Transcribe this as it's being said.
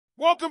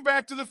Welcome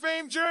back to the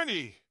Fame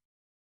Journey.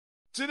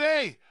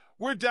 Today,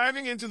 we're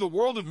diving into the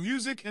world of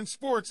music and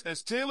sports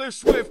as Taylor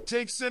Swift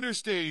takes center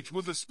stage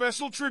with a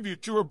special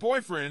tribute to her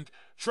boyfriend,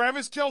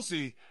 Travis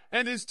Kelce,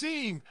 and his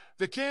team,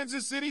 the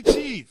Kansas City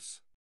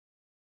Chiefs.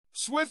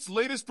 Swift's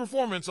latest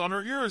performance on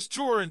her Eras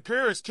tour in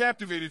Paris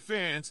captivated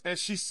fans as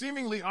she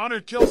seemingly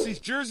honored Kelce's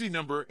jersey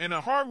number in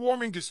a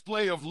heartwarming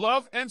display of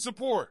love and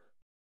support.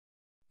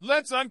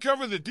 Let's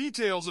uncover the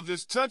details of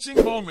this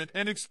touching moment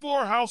and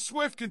explore how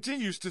Swift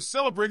continues to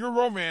celebrate her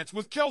romance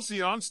with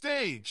Kelce on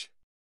stage.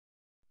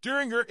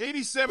 During her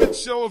 87th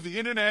show of the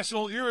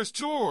International Eras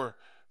Tour,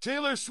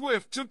 Taylor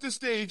Swift took the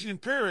stage in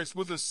Paris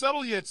with a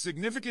subtle yet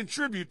significant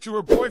tribute to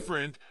her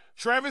boyfriend,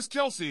 Travis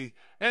Kelce,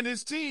 and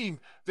his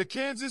team, the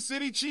Kansas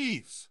City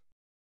Chiefs.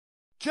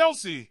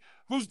 Kelce,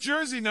 whose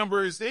jersey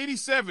number is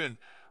 87,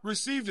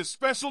 received a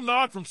special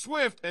nod from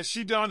Swift as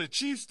she donned a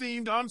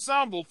Chiefs-themed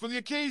ensemble for the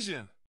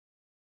occasion.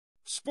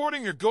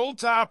 Sporting a gold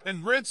top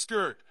and red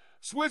skirt,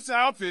 Swift's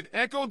outfit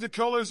echoed the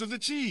colors of the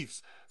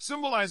Chiefs,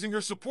 symbolizing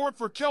her support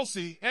for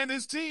Kelce and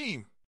his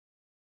team.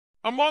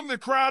 Among the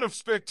crowd of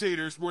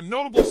spectators were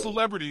notable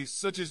celebrities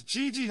such as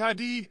Gigi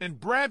Hadid and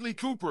Bradley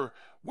Cooper,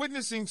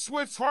 witnessing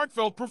Swift's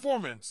heartfelt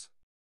performance.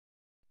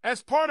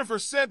 As part of her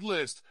set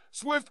list,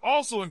 Swift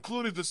also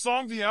included the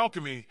song The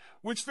Alchemy,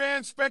 which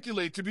fans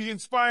speculate to be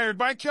inspired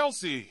by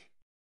Kelce.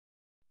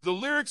 The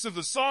lyrics of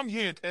the song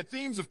hint at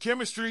themes of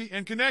chemistry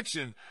and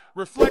connection,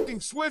 reflecting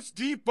Swift's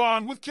deep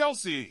bond with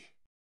Kelce.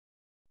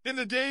 In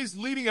the days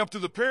leading up to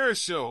the Paris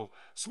show,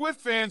 Swift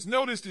fans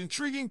noticed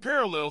intriguing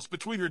parallels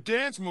between her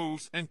dance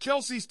moves and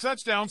Kelce's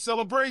touchdown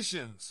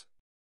celebrations.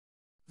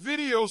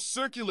 Videos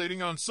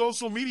circulating on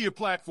social media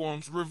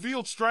platforms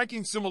revealed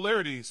striking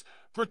similarities,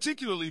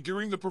 particularly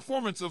during the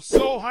performance of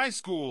So High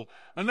School,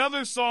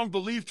 another song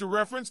believed to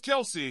reference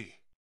Kelce.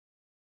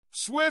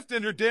 Swift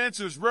and her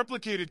dancers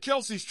replicated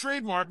Kelce's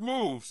trademark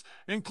moves,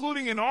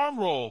 including an arm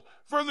roll,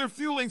 further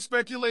fueling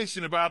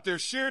speculation about their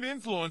shared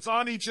influence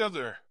on each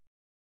other.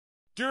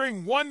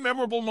 During one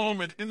memorable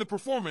moment in the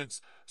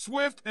performance,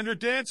 Swift and her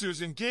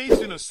dancers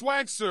engaged in a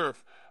swag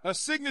surf, a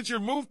signature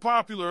move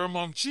popular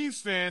among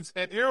Chiefs fans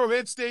at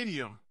Arrowhead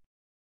Stadium.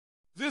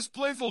 This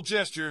playful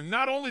gesture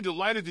not only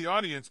delighted the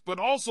audience but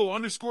also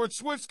underscored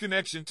Swift's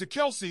connection to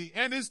Kelce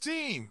and his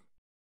team.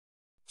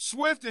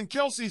 Swift and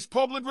Kelce's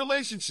public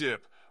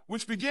relationship,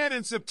 which began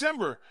in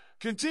September,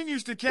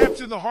 continues to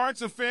capture the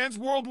hearts of fans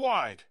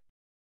worldwide.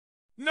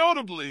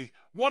 Notably,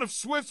 one of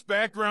Swift's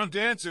background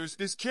dancers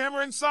is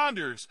Cameron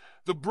Saunders,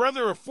 the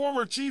brother of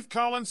former Chief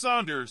Colin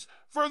Saunders,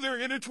 further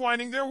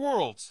intertwining their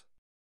worlds.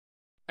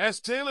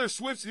 As Taylor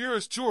Swift's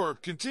Eras Tour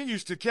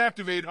continues to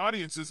captivate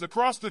audiences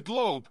across the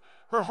globe,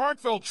 her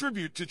heartfelt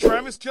tribute to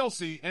Travis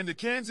Kelce and the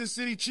Kansas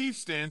City Chiefs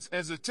stands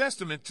as a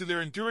testament to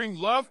their enduring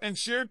love and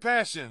shared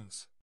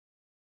passions.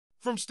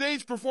 From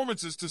stage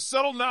performances to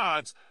subtle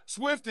nods,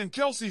 Swift and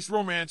Kelce's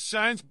romance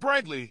shines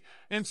brightly,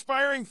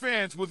 inspiring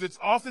fans with its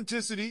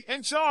authenticity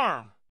and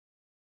charm.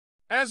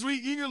 As we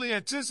eagerly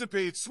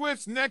anticipate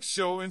Swift's next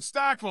show in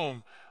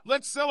Stockholm,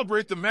 let's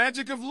celebrate the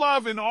magic of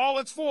love in all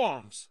its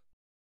forms.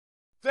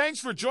 Thanks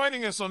for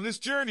joining us on this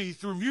journey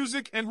through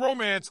music and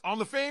romance on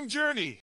the Fame Journey.